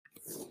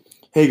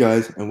Hey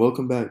guys, and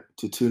welcome back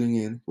to Tuning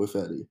In with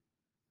Eddie.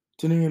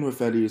 Tuning In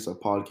with Eddie is a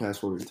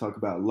podcast where we talk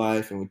about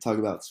life and we talk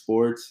about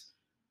sports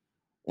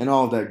and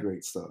all of that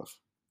great stuff.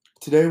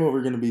 Today, what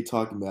we're going to be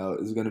talking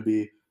about is going to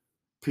be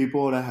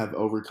people that have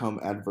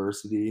overcome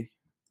adversity,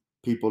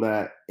 people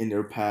that in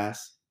their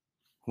past,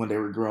 when they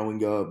were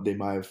growing up, they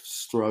might have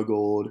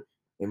struggled,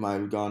 they might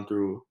have gone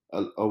through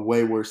a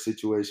way worse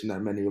situation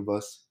that many of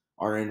us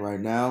are in right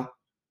now,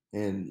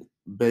 and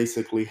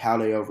basically how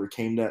they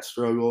overcame that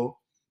struggle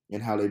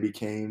and how they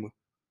became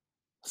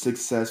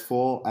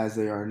successful as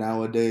they are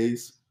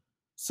nowadays.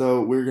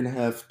 So we're gonna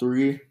have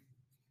three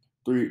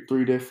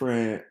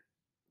different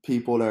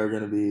people that are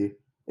gonna be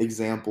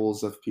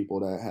examples of people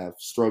that have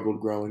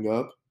struggled growing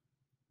up.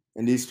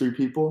 And these three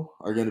people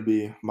are gonna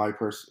be my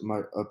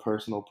a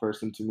personal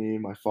person to me,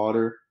 my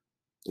father.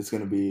 It's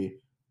gonna be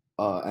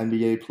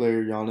NBA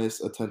player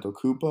Giannis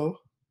Antetokounmpo,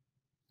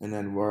 and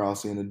then we're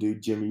also gonna do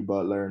Jimmy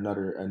Butler,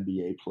 another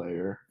NBA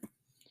player.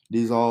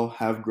 These all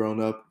have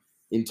grown up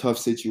in tough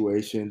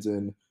situations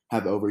and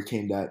have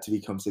overcame that to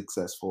become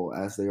successful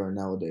as they are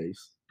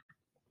nowadays.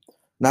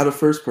 Now, the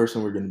first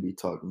person we're going to be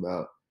talking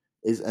about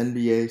is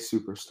NBA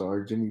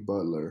superstar Jimmy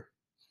Butler.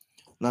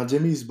 Now,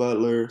 Jimmy's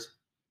Butler's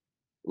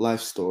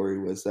life story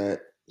was that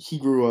he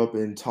grew up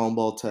in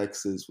Tomball,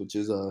 Texas, which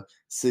is a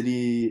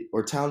city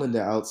or town in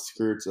the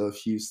outskirts of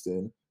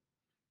Houston.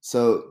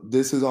 So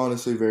this is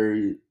honestly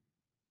very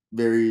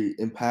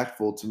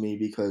impactful to me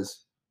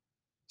because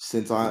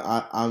since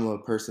I'm a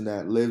person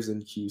that lives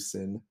in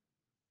Houston,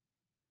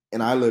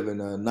 and I live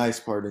in a nice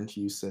part in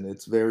Houston.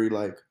 It's very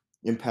like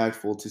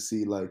impactful to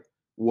see like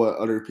what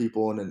other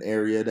people in an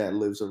area that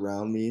lives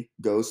around me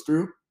goes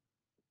through.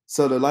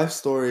 So the life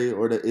story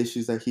or the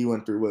issues that he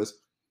went through was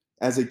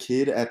as a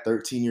kid at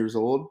 13 years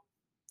old,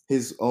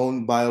 his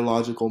own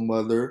biological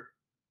mother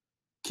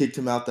kicked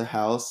him out the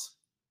house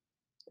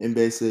and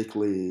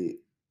basically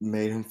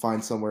made him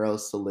find somewhere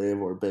else to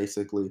live or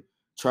basically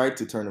tried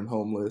to turn him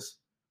homeless.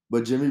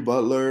 But Jimmy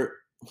Butler,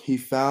 he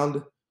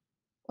found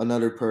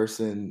another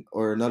person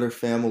or another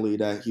family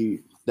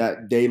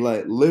that they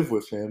let live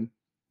with him.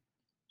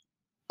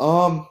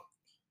 Um,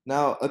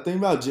 Now a thing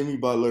about Jimmy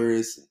Butler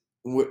is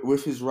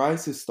with his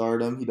rise to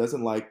stardom, he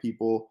doesn't like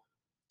people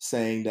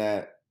saying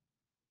that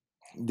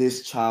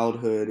this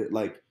childhood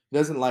like he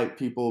doesn't like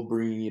people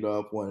bringing it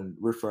up when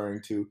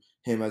referring to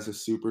him as a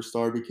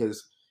superstar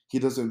because he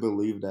doesn't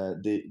believe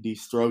that the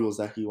struggles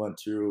that he went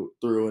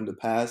through in the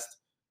past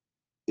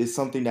is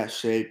something that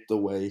shaped the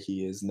way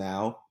he is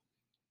now.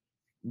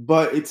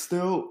 But it's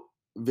still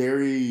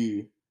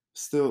very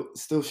still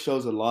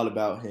shows a lot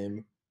about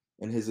him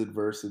and his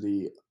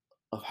adversity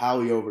of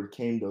how he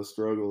overcame those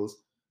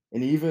struggles.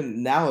 And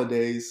even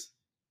nowadays,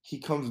 he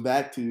comes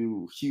back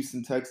to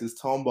Houston,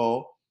 Texas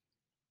tomball,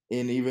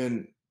 and he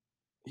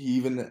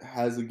even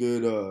has a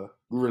good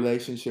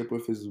relationship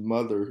with his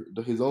mother,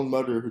 his own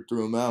mother who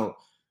threw him out.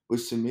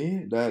 Which to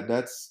me,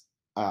 that's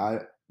I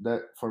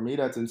that for me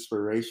that's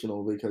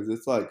inspirational because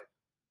it's like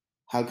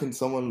how can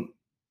someone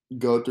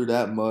go through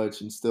that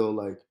much and still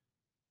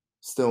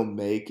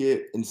make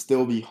it and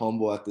still be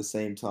humble at the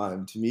same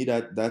time. To me,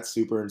 that's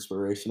super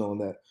inspirational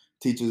and that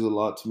teaches a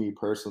lot to me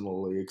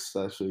personally,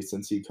 especially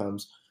since he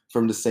comes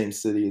from the same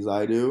city as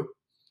I do.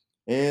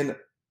 And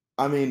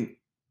I mean,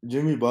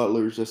 Jimmy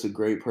Butler is just a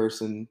great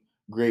person,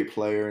 great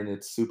player, and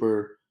it's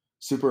super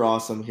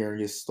awesome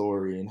hearing his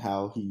story and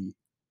how he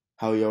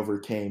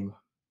overcame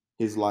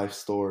his life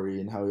story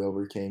and how he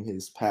overcame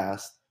his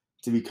past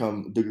to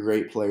become the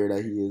great player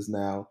that he is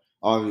now.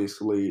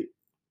 Obviously,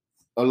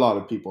 a lot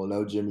of people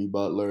know Jimmy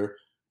Butler,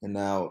 and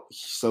now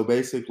so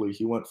basically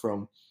he went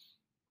from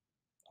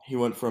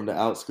the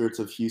outskirts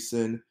of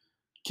Houston,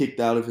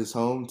 kicked out of his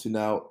home to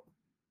now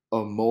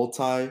a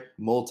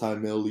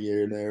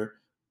multi-millionaire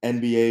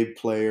NBA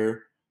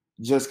player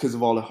just because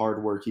of all the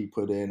hard work he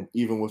put in,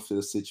 even with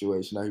the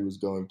situation that he was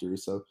going through.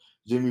 So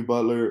Jimmy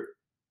Butler,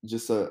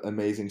 just an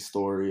amazing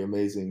story,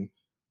 amazing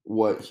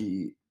what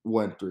he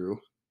went through.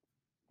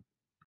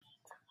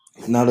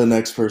 Now the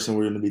next person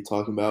we're going to be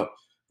talking about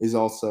is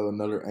also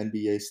another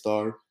NBA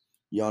star,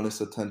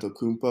 Giannis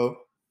Antetokounmpo.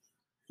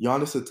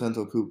 Giannis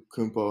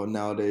Antetokounmpo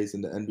nowadays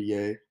in the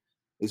NBA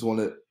is one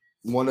of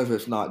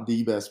if not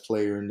the best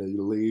player in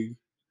the league.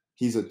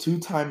 He's a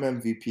two-time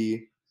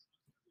MVP,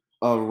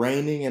 a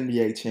reigning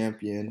NBA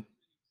champion,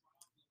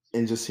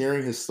 and just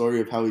hearing his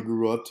story of how he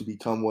grew up to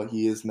become what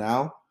he is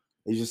now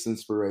is just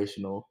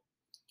inspirational.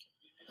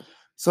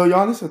 So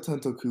Giannis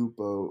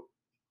Antetokounmpo,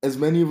 as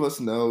many of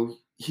us know,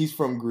 he's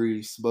from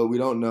Greece, but we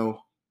don't know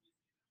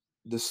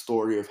the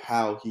story of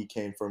how he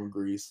came from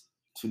Greece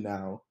to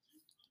now.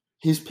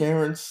 His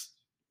parents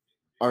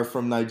are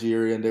from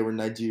Nigeria and they were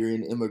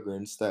Nigerian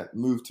immigrants that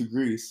moved to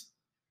Greece.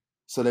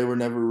 So they were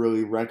never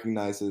really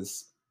recognized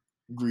as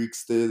Greek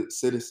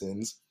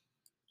citizens.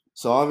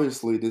 So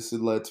obviously this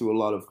had led to a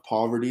lot of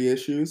poverty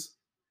issues.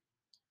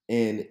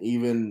 And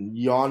even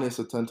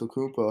Giannis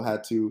Antetokounmpo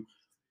had to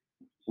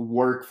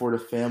work for the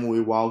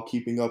family while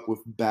keeping up with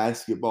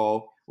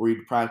basketball, where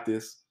he'd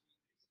practice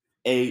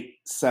 8,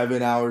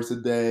 7 hours a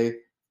day,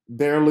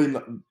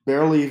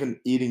 barely even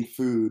eating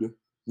food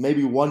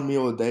maybe one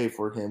meal a day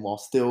for him while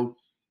still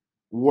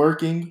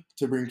working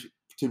to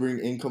bring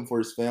income for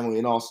his family,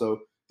 and also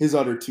his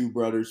other two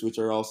brothers, which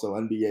are also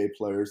NBA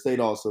players, they'd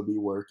also be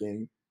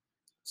working.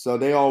 So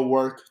they all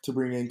work to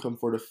bring income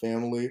for the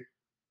family,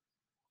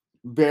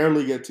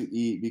 barely get to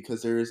eat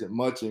because there isn't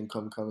much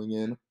income coming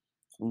in,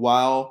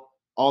 while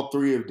all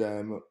three of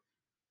them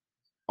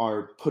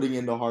are putting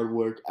in the hard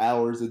work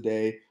hours a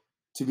day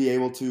to be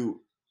able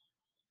to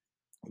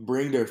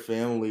bring their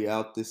family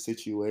out this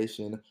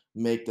situation,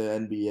 make the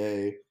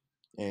NBA,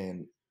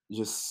 and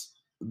just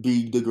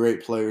be the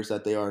great players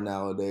that they are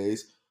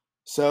nowadays.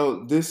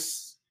 So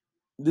this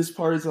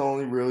part is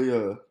only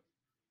really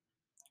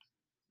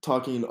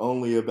talking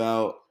only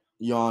about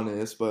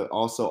Giannis, but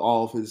also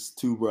all of his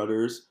two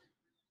brothers,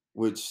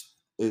 which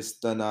is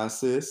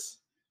Thanasis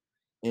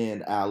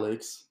and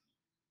Alex.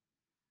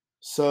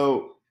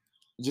 So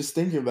just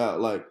thinking about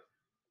like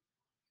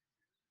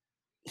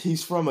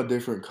he's from a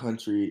different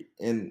country,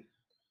 and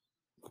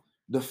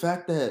the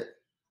fact that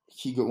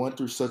went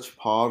through such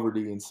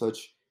poverty and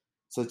such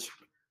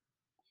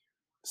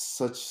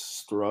such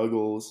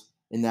struggles,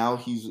 and now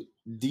he's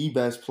the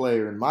best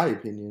player, in my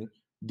opinion,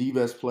 the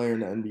best player in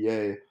the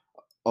NBA,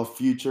 a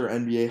future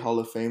NBA Hall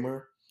of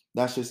Famer.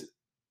 That's just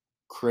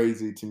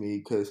crazy to me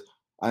because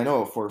I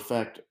know for a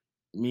fact,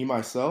 me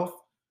myself,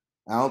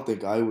 I don't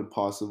think I would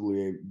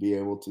possibly be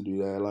able to do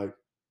that. Like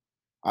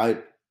I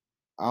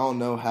I don't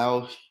know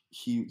how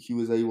he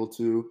was able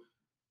to,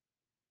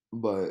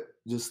 but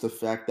just the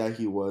fact that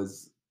he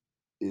was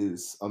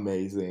is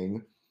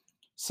amazing.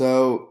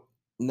 So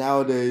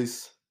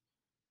nowadays,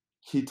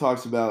 he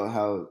talks about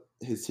how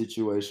his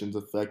situations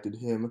affected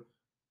him,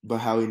 but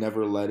how he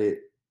never let it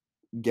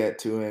get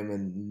to him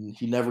and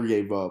he never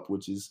gave up,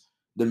 which is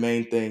the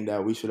main thing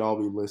that we should all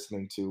be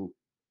listening to.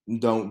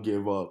 Don't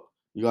give up.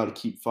 You got to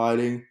keep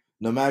fighting,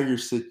 no matter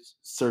your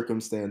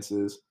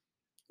circumstances.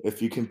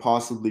 If you can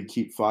possibly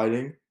keep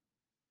fighting,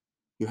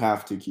 you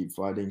have to keep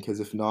fighting because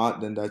if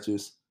not, then that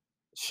just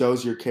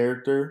shows your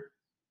character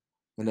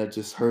and that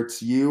just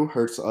hurts you,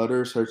 hurts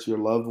others, hurts your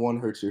loved one,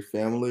 hurts your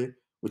family,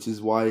 which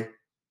is why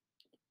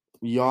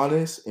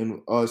Giannis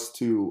and us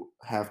too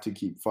have to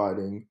keep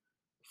fighting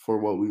for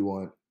what we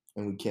want,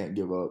 and we can't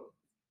give up.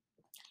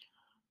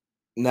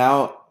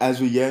 Now, as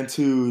we get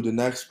into the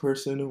next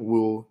person,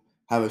 we'll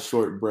have a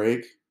short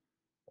break,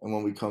 and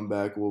when we come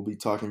back, we'll be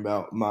talking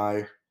about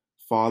my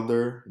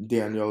father,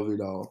 Daniel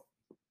Vidal.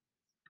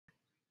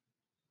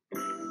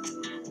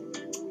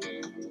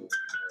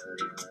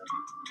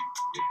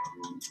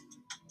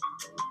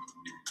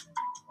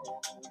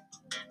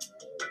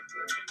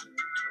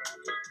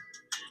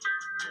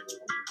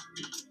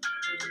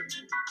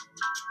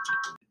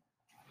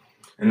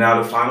 And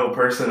now, the final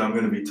person I'm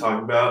going to be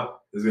talking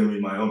about is going to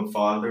be my own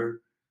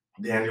father,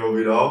 Daniel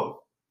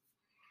Vidal.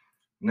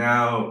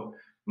 Now,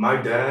 my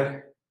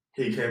dad,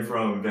 he came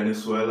from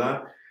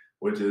Venezuela,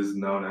 which is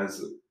known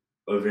as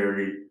a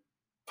very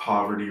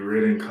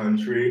poverty-ridden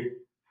country.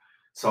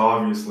 So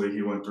obviously,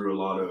 he went through a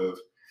lot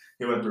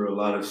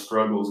of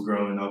struggles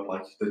growing up,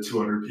 like the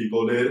 200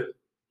 people did.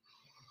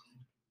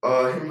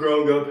 Him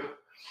growing up,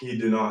 he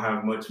did not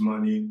have much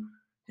money.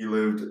 He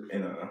lived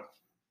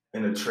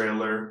in a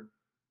trailer.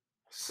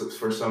 So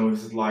for some of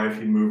his life,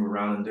 he'd move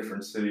around in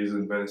different cities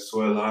in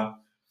Venezuela.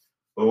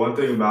 But one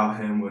thing about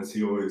him was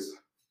he always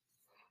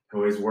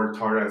worked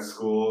hard at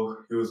school.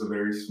 He was a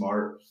very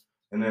smart.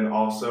 And then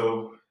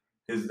also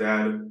his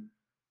dad.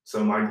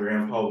 So my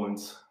grandpa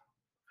once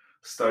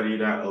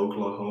studied at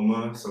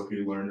Oklahoma, so he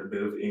learned a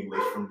bit of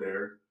English from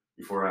there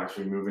before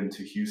actually moving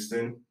to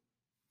Houston.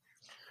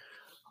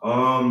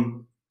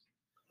 Um,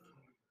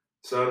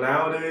 so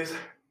nowadays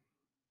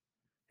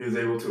he was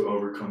able to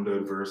overcome the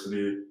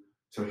adversity.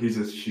 So he's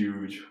just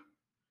huge.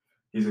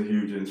 He's a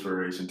huge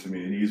inspiration to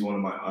me, and he's one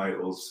of my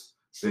idols.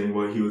 Seeing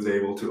what he was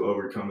able to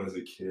overcome as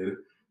a kid,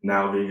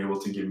 now being able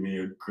to give me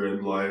a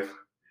good life,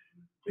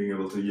 being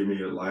able to give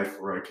me a life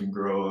where I can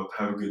grow up,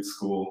 have a good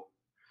school,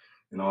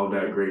 and all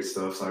that great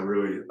stuff. So I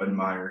really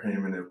admire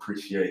him and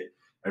appreciate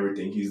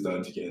everything he's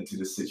done to get into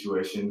the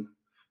situation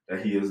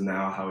that he is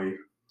now, how he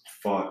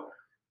fought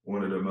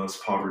one of the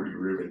most poverty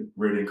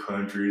ridden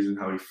countries and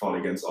how he fought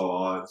against all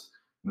odds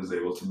and was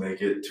able to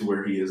make it to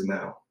where he is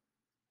now.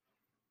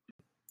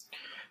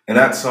 And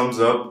that sums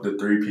up the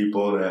three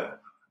people that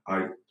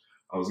I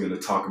I was going to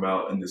talk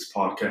about in this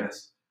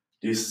podcast.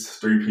 These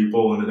three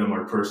people, one of them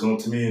are personal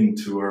to me, and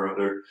two are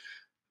other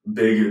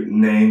big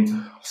named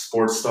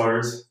sports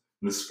stars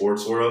in the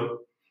sports world.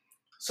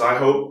 So I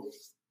hope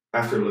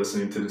after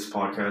listening to this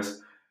podcast,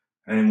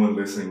 anyone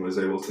listening was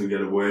able to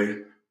get away.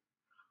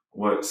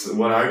 What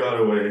I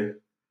got away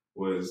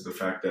was the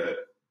fact that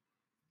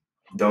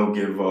don't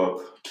give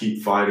up,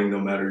 keep fighting no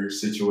matter your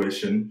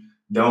situation.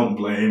 Don't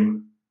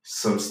blame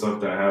some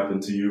stuff that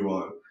happened to you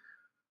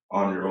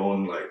on your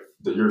own, like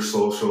your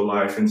social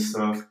life and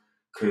stuff.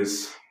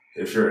 Because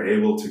if you're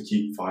able to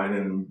keep fighting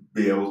and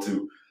be able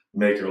to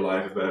make your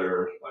life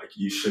better, like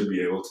you should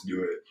be able to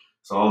do it.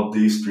 So all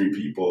these three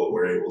people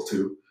were able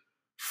to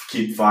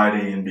keep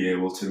fighting and be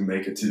able to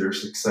make it to their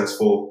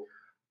successful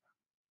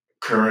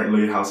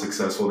currently how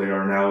successful they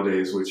are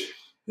nowadays, which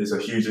is a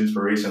huge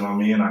inspiration on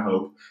me, and I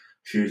hope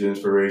huge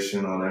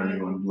inspiration on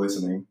anyone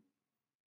listening.